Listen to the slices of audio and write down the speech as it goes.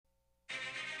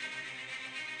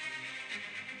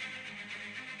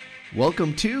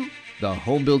Welcome to the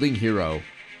Home Building Hero,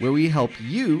 where we help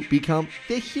you become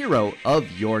the hero of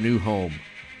your new home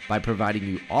by providing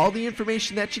you all the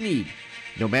information that you need.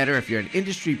 No matter if you're an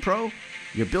industry pro,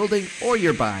 you're building, or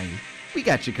you're buying, we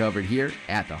got you covered here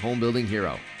at the Home Building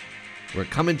Hero. We're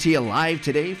coming to you live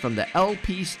today from the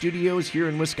LP Studios here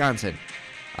in Wisconsin.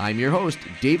 I'm your host,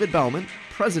 David Bellman,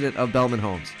 president of Bellman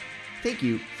Homes. Thank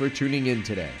you for tuning in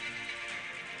today.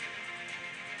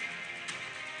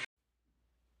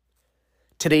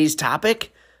 Today's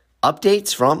topic,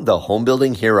 updates from the Home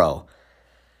Building Hero.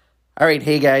 All right,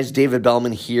 hey guys, David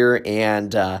Bellman here,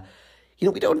 and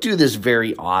we don't do this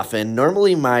very often.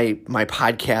 Normally my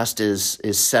podcast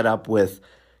is set up with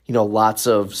lots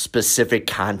of specific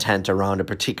content around a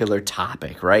particular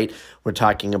topic, right? We're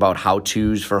talking about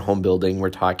how-tos for home building,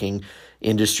 we're talking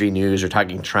industry news, we're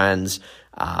talking trends,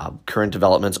 current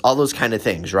developments, all those kind of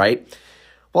things, right?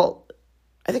 Well,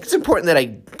 I think it's important that I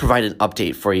provide an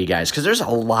update for you guys because there's a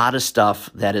lot of stuff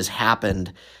that has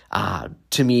happened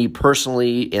to me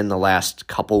personally in the last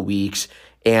couple weeks,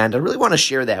 and I really want to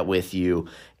share that with you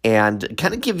and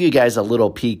kind of give you guys a little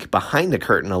peek behind the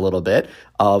curtain a little bit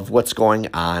of what's going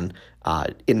on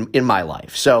in my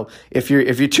life. So if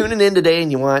you're tuning in today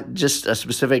and you want just a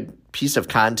specific piece of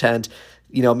content,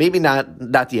 maybe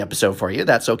not the episode for you.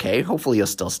 That's okay. Hopefully you'll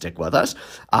still stick with us.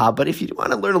 But if you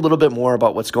want to learn a little bit more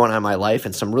about what's going on in my life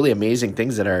and some really amazing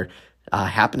things that are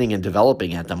happening and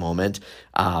developing at the moment,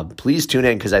 please tune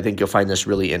in because I think you'll find this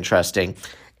really interesting.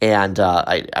 And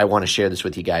I want to share this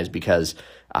with you guys because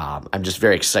I'm just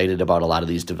very excited about a lot of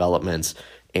these developments.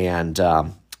 And,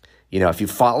 if you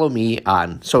follow me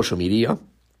on social media,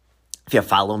 if you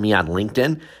follow me on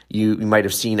LinkedIn, you might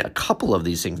have seen a couple of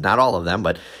these things, not all of them,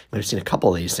 but you might have seen a couple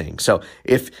of these things. So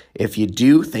if you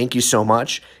do, thank you so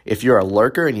much. If you're a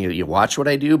lurker and you watch what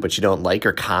I do, but you don't like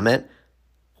or comment,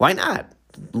 why not?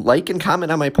 Like and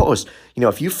comment on my post.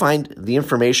 If you find the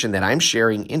information that I'm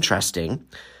sharing interesting,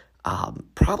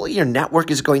 probably your network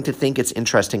is going to think it's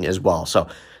interesting as well. So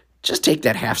just take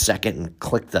that half second and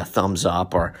click the thumbs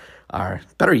up or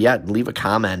better yet, leave a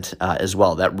comment as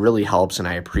well. That really helps, and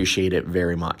I appreciate it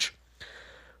very much.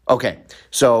 Okay,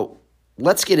 so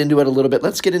let's get into it a little bit.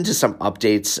 Let's get into some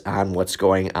updates on what's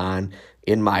going on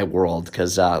in my world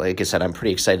because, like I said, I'm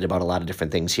pretty excited about a lot of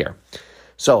different things here.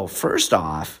 So first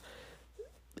off,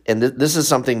 and this is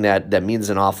something that means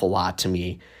an awful lot to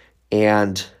me,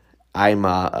 and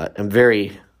I'm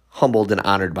very humbled and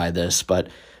honored by this, but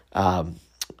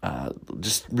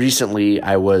just recently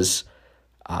I was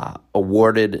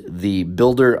awarded the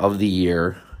Builder of the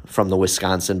Year from the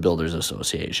Wisconsin Builders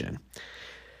Association.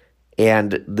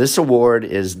 And this award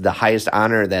is the highest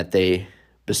honor that they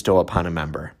bestow upon a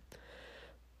member.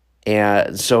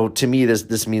 And so to me,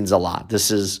 this means a lot.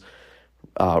 This is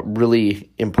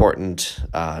really important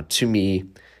to me.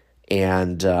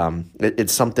 And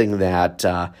it's something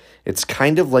that it's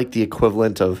kind of like the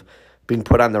equivalent of being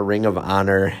put on the Ring of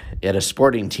Honor at a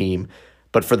sporting team,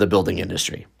 but for the building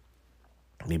industry.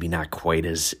 Maybe not quite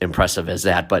as impressive as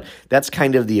that, but that's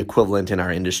kind of the equivalent in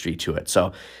our industry to it.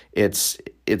 So it's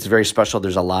very special.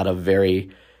 There's a lot of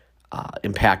very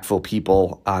impactful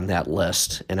people on that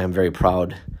list, and I'm very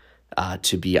proud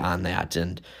to be on that,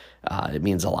 and it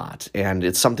means a lot. And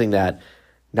it's something that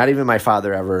not even my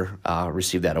father ever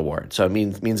received that award. So it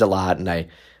means a lot, and I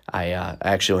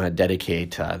actually want to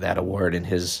dedicate that award in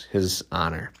his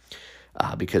honor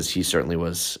because he certainly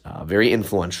was very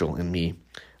influential in me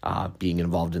being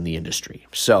involved in the industry.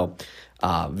 So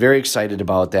very excited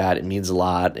about that. It means a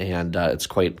lot, and it's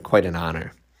quite an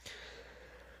honor.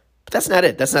 But that's not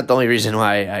it. That's not the only reason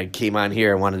why I came on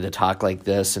here. I wanted to talk like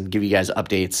this and give you guys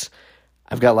updates.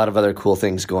 I've got a lot of other cool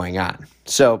things going on.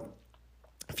 So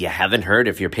if you haven't heard,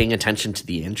 if you're paying attention to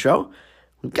the intro,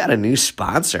 we've got a new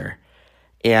sponsor.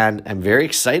 And I'm very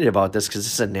excited about this because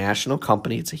it's a national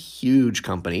company. It's a huge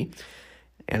company,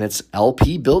 and it's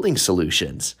LP Building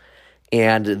Solutions.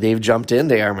 And they've jumped in.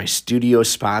 They are my studio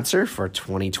sponsor for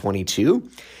 2022,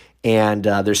 and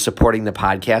they're supporting the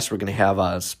podcast. We're going to have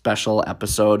a special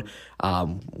episode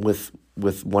with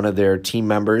one of their team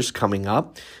members coming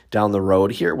up down the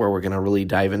road here, where we're going to really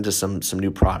dive into some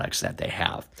new products that they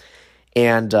have.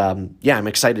 And I'm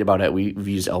excited about it. We've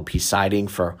used LP siding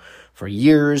for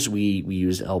years. We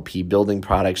use LP building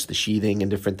products, the sheathing and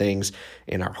different things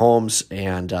in our homes,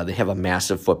 and they have a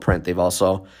massive footprint. They've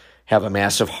also have a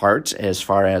massive heart as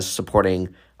far as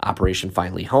supporting Operation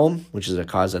Finally Home, which is a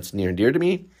cause that's near and dear to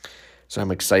me. So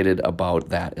I'm excited about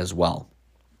that as well.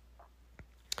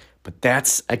 But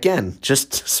that's, again,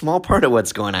 just a small part of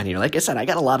what's going on here. Like I said, I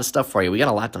got a lot of stuff for you. We got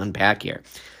a lot to unpack here.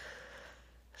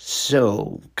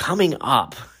 So coming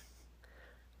up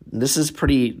this is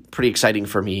pretty exciting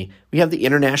for me. We have the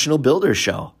International Builders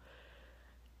Show.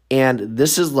 And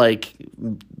this is like,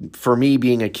 for me,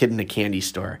 being a kid in a candy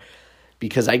store,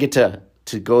 because I get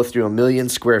to go through 1 million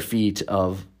square feet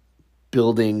of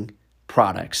building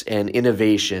products and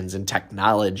innovations and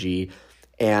technology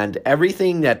and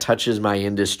everything that touches my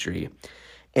industry.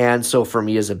 And so for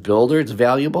me as a builder, it's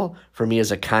valuable. For me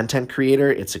as a content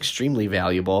creator, it's extremely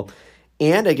valuable.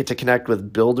 And I get to connect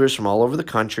with builders from all over the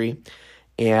country.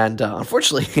 And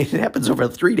unfortunately, it happens over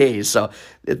 3 days. So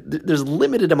there's a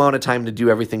limited amount of time to do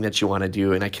everything that you want to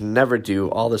do. And I can never do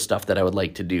all the stuff that I would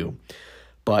like to do.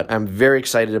 But I'm very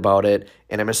excited about it.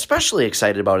 And I'm especially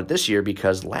excited about it this year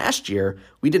because last year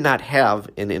we did not have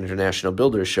an International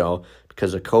Builders Show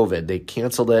because of COVID. They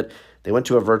canceled it. They went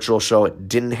to a virtual show. It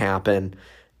didn't happen.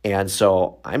 And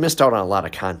so I missed out on a lot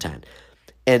of content.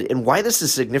 And why this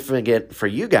is significant for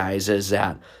you guys is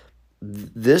that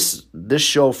this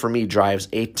show for me drives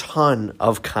a ton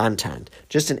of content,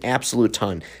 just an absolute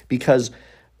ton. Because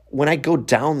when I go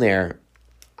down there,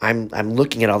 I'm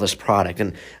looking at all this product,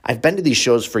 and I've been to these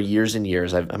shows for years and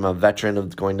years. I'm a veteran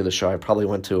of going to the show. I probably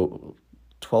went to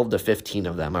 12 to 15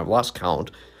 of them. I've lost count.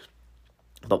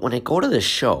 But when I go to this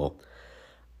show,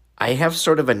 I have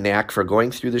sort of a knack for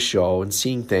going through the show and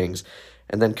seeing things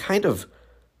and then kind of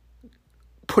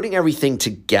putting everything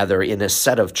together in a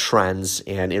set of trends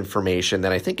and information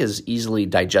that I think is easily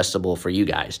digestible for you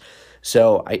guys.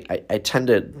 So I tend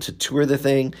to tour the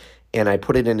thing and I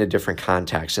put it into different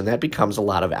contexts, and that becomes a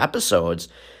lot of episodes.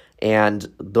 And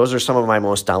those are some of my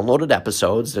most downloaded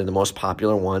episodes. They're the most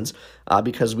popular ones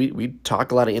because we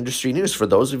talk a lot of industry news. For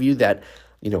those of you that,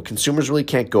 consumers really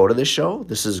can't go to this show,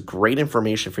 this is great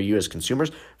information for you as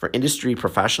consumers. For industry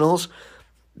professionals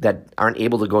that aren't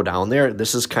able to go down there,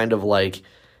 this is kind of like,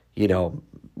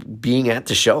 being at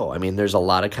the show. I mean, there's a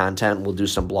lot of content. We'll do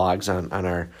some blogs on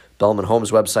our Bellman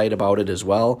Homes website about it as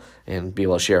well and be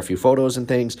able to share a few photos and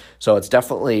things. So it's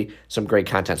definitely some great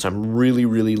content. So I'm really,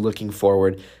 really looking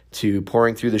forward to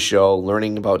pouring through the show,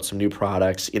 learning about some new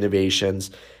products,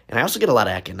 innovations. And I also get a lot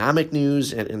of economic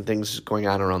news and things going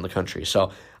on around the country.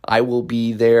 So I will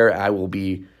be there. I will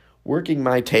be working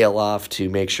my tail off to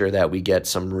make sure that we get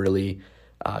some really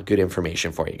good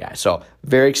information for you guys. So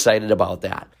very excited about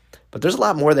that. But there's a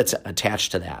lot more that's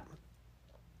attached to that.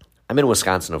 I'm in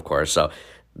Wisconsin, of course, so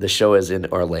the show is in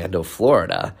Orlando,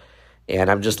 Florida, and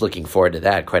I'm just looking forward to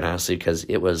that, quite honestly, because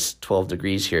it was 12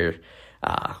 degrees here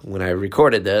when I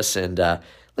recorded this, and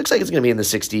looks like it's going to be in the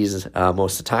 60s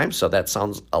most of the time, so that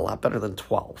sounds a lot better than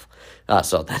 12.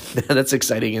 So that's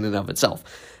exciting in and of itself.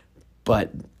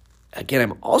 But again,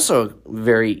 I'm also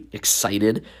very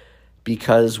excited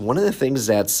because one of the things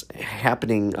that's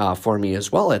happening for me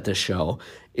as well at this show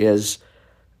is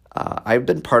I've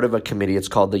been part of a committee. It's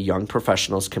called the Young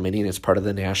Professionals Committee, and it's part of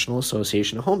the National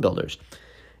Association of Home Builders.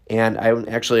 And I'm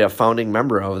actually a founding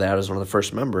member of that as one of the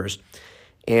first members.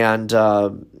 And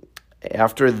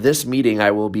after this meeting,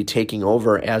 I will be taking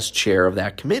over as chair of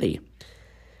that committee.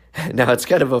 Now, it's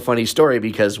kind of a funny story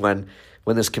because when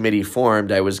this committee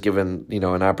formed, I was given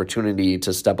an opportunity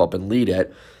to step up and lead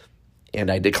it,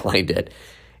 and I declined it.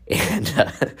 And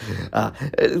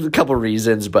a couple of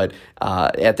reasons, but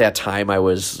at that time I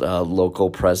was local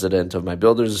president of my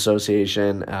builders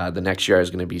association. The next year I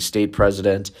was going to be state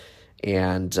president,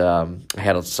 and I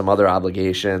had some other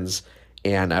obligations.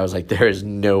 And I was like, there is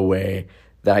no way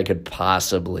that I could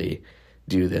possibly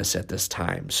do this at this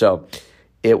time. So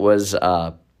it was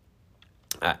I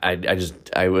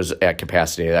was at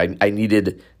capacity. I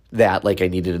needed that like I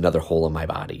needed another hole in my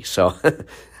body. So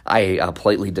I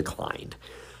politely declined.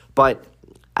 But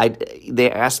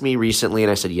they asked me recently, and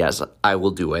I said, yes, I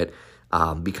will do it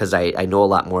because I know a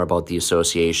lot more about the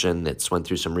association. It's went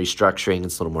through some restructuring.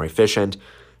 It's a little more efficient.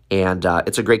 And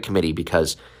it's a great committee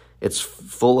because it's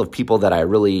full of people that I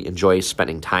really enjoy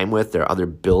spending time with. There are other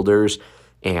builders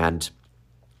and,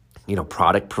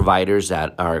 product providers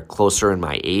that are closer in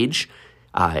my age.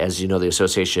 As you know, the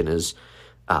association is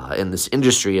in this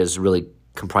industry is really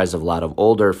comprised of a lot of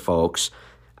older folks.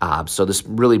 So this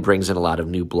really brings in a lot of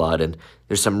new blood, and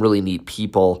there's some really neat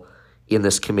people in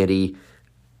this committee.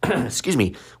 Excuse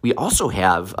me. We also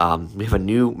have a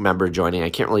new member joining. I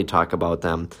can't really talk about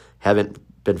them. Haven't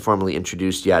been formally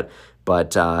introduced yet,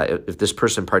 but if this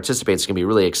person participates, it's going to be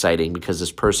really exciting because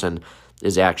this person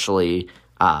is actually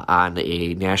on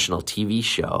a national TV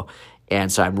show,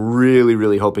 and so I'm really,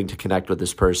 really hoping to connect with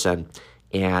this person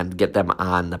and get them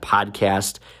on the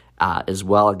podcast as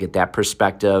well and get that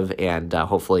perspective and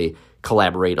hopefully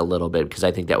collaborate a little bit because I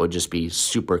think that would just be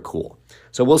super cool.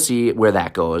 So we'll see where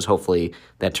that goes. Hopefully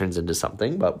that turns into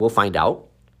something, but we'll find out.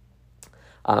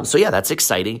 So yeah, that's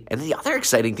exciting. And the other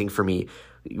exciting thing for me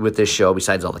with this show,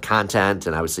 besides all the content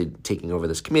and obviously taking over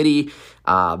this committee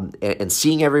and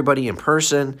seeing everybody in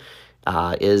person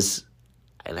is,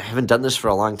 and I haven't done this for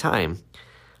a long time,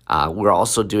 we're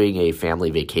also doing a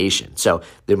family vacation. So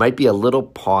there might be a little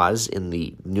pause in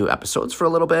the new episodes for a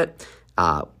little bit.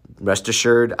 Rest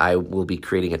assured, I will be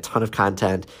creating a ton of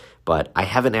content, but I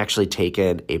haven't actually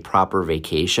taken a proper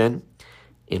vacation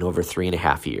in over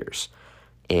 3.5 years.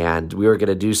 And we were going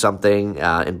to do something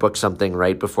and book something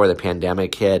right before the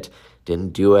pandemic hit,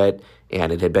 didn't do it.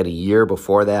 And it had been a year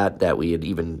before that we had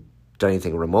even done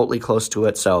anything remotely close to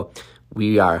it. So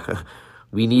we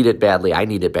need it badly. I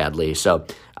need it badly. So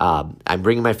I'm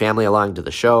bringing my family along to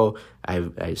the show.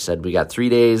 I said we got 3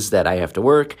 days that I have to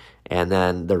work, and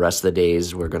then the rest of the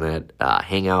days we're going to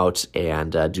hang out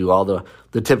and do all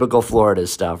the typical Florida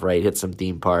stuff, right? Hit some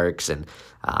theme parks, and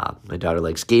my daughter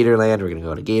likes Gatorland. We're going to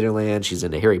go to Gatorland. She's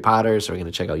into Harry Potter, so we're going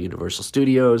to check out Universal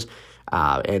Studios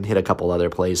and hit a couple other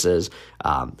places.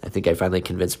 I think I finally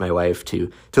convinced my wife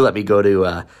to let me go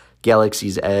to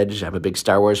Galaxy's Edge. I'm a big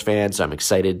Star Wars fan, so I'm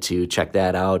excited to check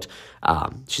that out.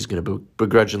 She's going to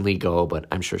begrudgingly go, but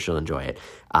I'm sure she'll enjoy it.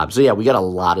 So yeah, we got a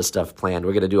lot of stuff planned.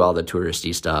 We're going to do all the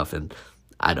touristy stuff, and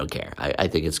I don't care. I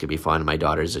think it's going to be fun. My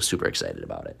daughter's super excited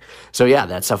about it. So yeah,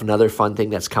 that's another fun thing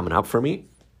that's coming up for me.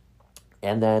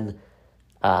 And then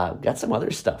got some other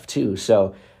stuff too.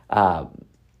 So got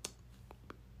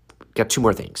 2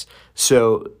 more things.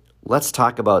 So let's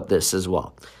talk about this as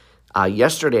well.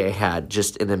 Yesterday I had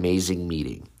just an amazing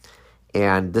meeting.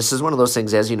 And this is one of those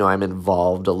things, as you know, I'm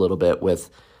involved a little bit with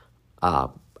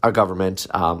our government.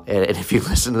 And if you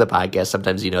listen to the podcast,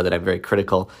 sometimes you know that I'm very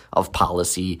critical of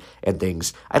policy and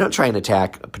things. I don't try and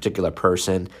attack a particular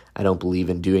person. I don't believe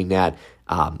in doing that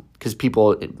because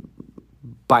people,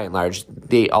 by and large,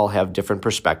 they all have different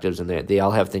perspectives and they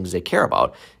all have things they care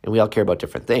about. And we all care about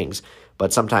different things.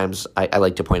 But sometimes I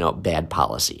like to point out bad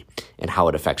policy and how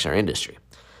it affects our industry.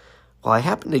 Well, I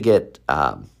happened to get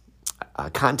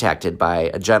contacted by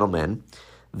a gentleman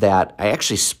that I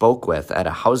actually spoke with at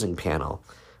a housing panel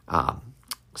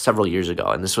several years ago,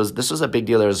 and this was a big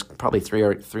deal. There was probably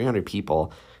 300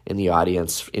 people in the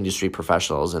audience, industry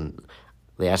professionals, and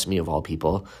they asked me, of all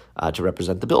people, to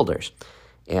represent the builders.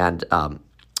 And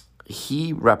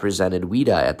he represented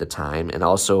WEDA at the time, and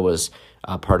also was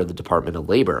part of the Department of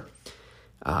Labor.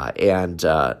 And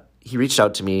he reached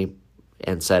out to me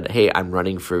and said, "Hey, I'm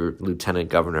running for lieutenant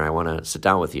governor. I want to sit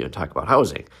down with you and talk about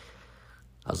housing."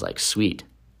 I was like, sweet.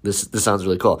 This sounds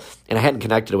really cool. And I hadn't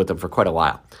connected with him for quite a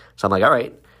while. So I'm like, all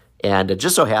right. And it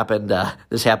just so happened,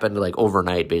 this happened like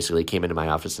overnight, basically, came into my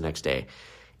office the next day.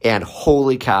 And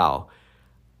holy cow,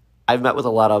 I've met with a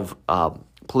lot of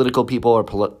political people or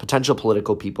potential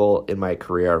political people in my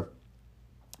career,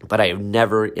 but I have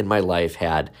never in my life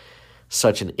had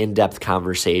such an in-depth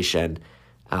conversation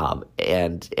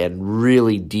and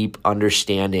really deep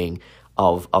understanding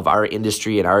of our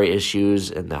industry and our issues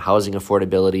and the housing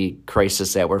affordability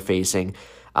crisis that we're facing.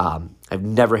 I've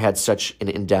never had such an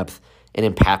in-depth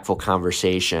and impactful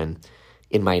conversation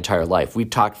in my entire life. We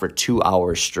talked for 2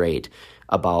 hours straight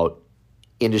about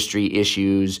industry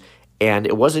issues, and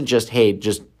it wasn't just, hey,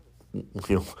 just,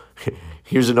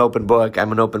 here's an open book.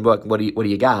 I'm an open book. What do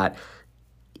you got?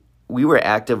 We were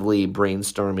actively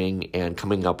brainstorming and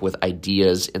coming up with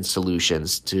ideas and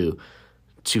solutions to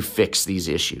fix these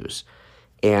issues.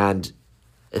 And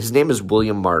his name is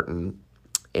William Martin,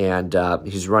 and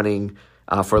he's running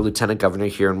for lieutenant governor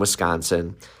here in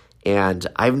Wisconsin. And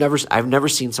I've never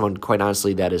seen someone, quite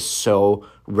honestly, that is so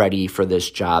ready for this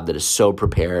job, that is so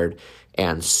prepared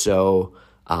and so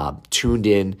tuned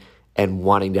in and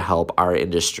wanting to help our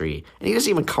industry. And he doesn't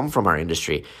even come from our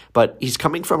industry, but he's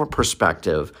coming from a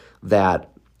perspective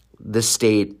that this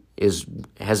state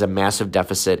has a massive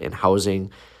deficit in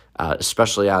housing,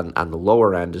 especially on the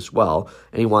lower end as well.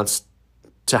 And he wants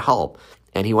to help,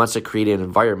 and he wants to create an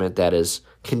environment that is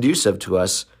conducive to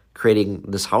us creating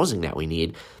this housing that we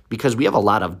need, because we have a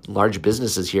lot of large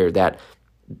businesses here that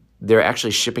they're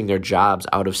actually shipping their jobs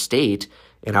out of state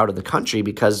and out of the country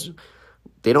because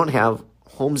they don't have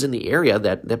homes in the area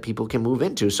that people can move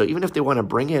into. So even if they want to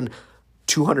bring in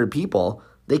 200 people,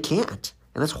 they can't.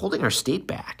 And that's holding our state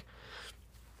back.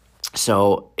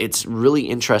 So it's really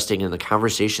interesting in the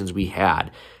conversations we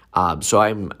had. So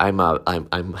I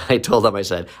told them, I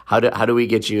said, how do we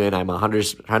get you in? I'm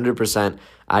 100%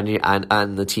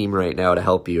 on the team right now to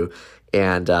help you.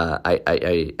 And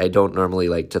I don't normally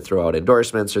like to throw out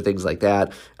endorsements or things like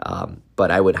that,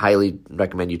 but I would highly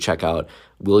recommend you check out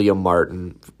William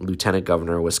Martin, Lieutenant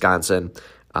Governor of Wisconsin.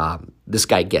 This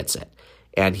guy gets it,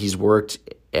 and he's worked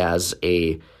as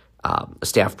a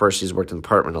staff person. He's worked in the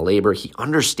Department of Labor. He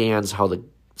understands how the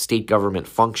state government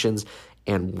functions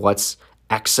and what's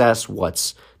excess,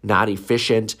 what's not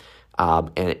efficient,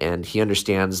 and he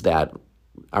understands that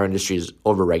our industry is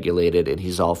overregulated, and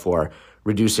he's all for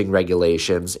reducing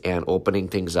regulations and opening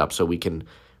things up so we can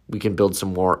build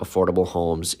some more affordable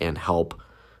homes and help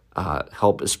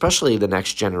especially the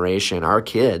next generation, our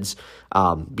kids,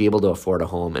 be able to afford a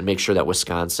home and make sure that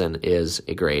Wisconsin is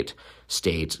a great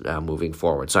state moving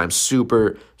forward. So I'm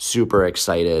super, super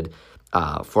excited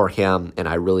for him, and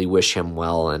I really wish him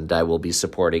well, and I will be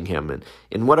supporting him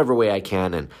in whatever way I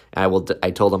can. And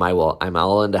I told him I'm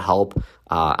all in to help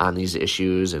on these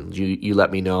issues, and you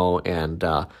let me know, and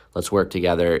let's work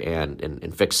together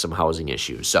and fix some housing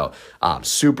issues. So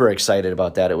super excited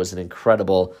about that. It was an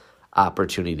incredible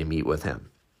opportunity to meet with him.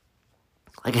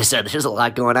 Like I said, there's a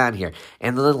lot going on here.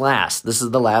 And then this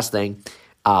is the last thing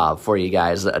for you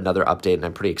guys, another update, and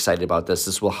I'm pretty excited about this.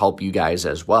 This will help you guys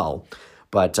as well.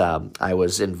 But I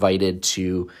was invited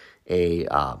to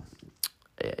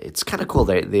it's kind of cool.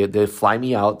 They fly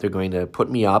me out. They're going to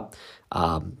put me up,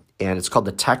 and it's called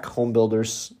the Tech Home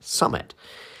Builders Summit.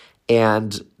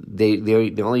 And they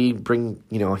only bring,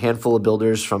 a handful of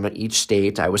builders from each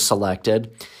state. I was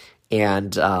selected.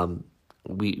 And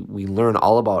we learn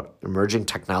all about emerging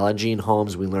technology in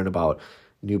homes. We learn about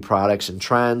new products and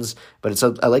trends, but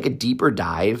I like a deeper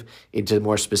dive into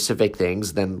more specific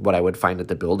things than what I would find at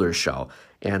the Builders Show.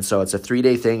 And so it's a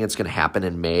 3-day thing. It's going to happen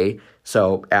in May.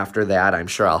 So after that, I'm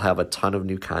sure I'll have a ton of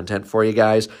new content for you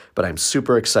guys, but I'm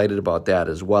super excited about that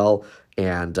as well.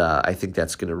 And I think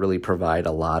that's going to really provide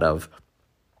a lot of,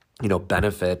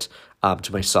 benefit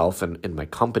to myself and my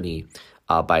company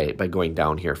by going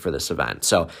down here for this event.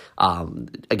 So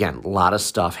again, a lot of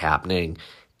stuff happening,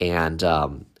 and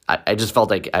I just felt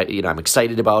like I'm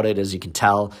excited about it, as you can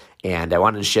tell, and I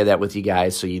wanted to share that with you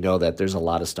guys so you know that there's a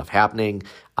lot of stuff happening.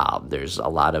 There's a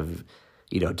lot of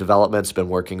developments. Been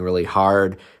working really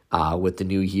hard with the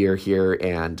new year here,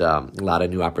 and a lot of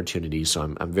new opportunities.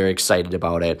 So I'm very excited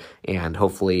about it, and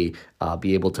hopefully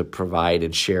be able to provide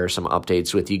and share some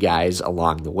updates with you guys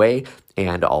along the way,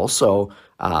 and also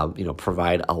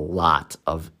provide a lot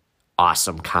of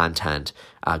awesome content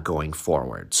going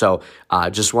forward. So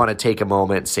just want to take a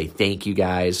moment and say thank you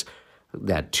guys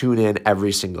that tune in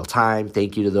every single time.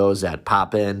 Thank you to those that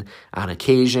pop in on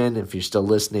occasion. If you're still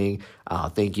listening,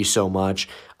 thank you so much.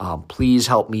 Please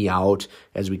help me out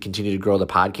as we continue to grow the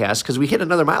podcast, because we hit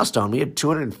another milestone. We had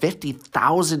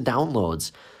 250,000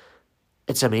 downloads.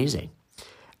 It's amazing.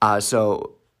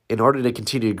 So in order to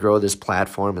continue to grow this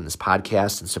platform and this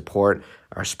podcast and support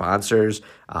our sponsors,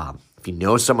 if you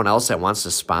know someone else that wants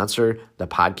to sponsor the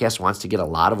podcast, wants to get a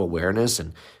lot of awareness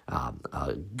and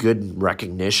good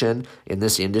recognition in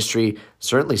this industry,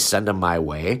 certainly send them my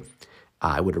way.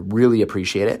 I would really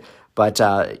appreciate it. But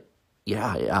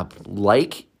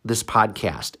like this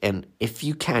podcast, and if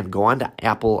you can, go on to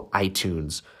Apple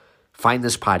iTunes, find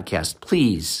this podcast.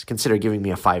 Please consider giving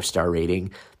me a 5-star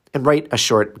rating and write a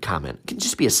short comment. It can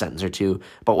just be a sentence or two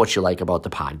about what you like about the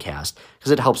podcast,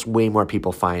 because it helps way more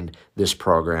people find this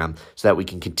program so that we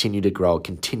can continue to grow,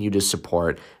 continue to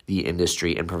support the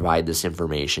industry, and provide this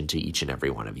information to each and every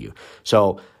one of you.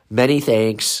 So many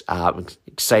thanks. I'm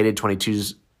excited. 22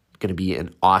 is going to be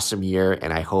an awesome year,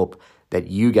 and I hope that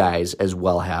you guys as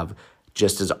well have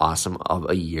just as awesome of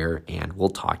a year, and we'll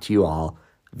talk to you all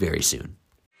very soon.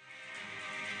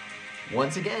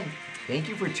 Once again, thank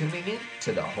you for tuning in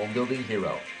to the Home Building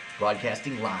Hero,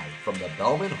 broadcasting live from the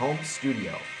Bellman Home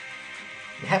Studio.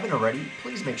 If you haven't already,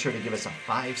 please make sure to give us a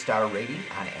 5-star rating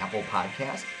on Apple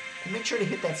Podcasts, and make sure to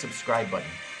hit that subscribe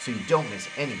button so you don't miss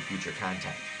any future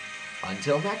content.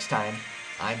 Until next time,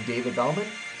 I'm David Bellman,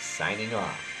 signing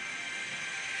off.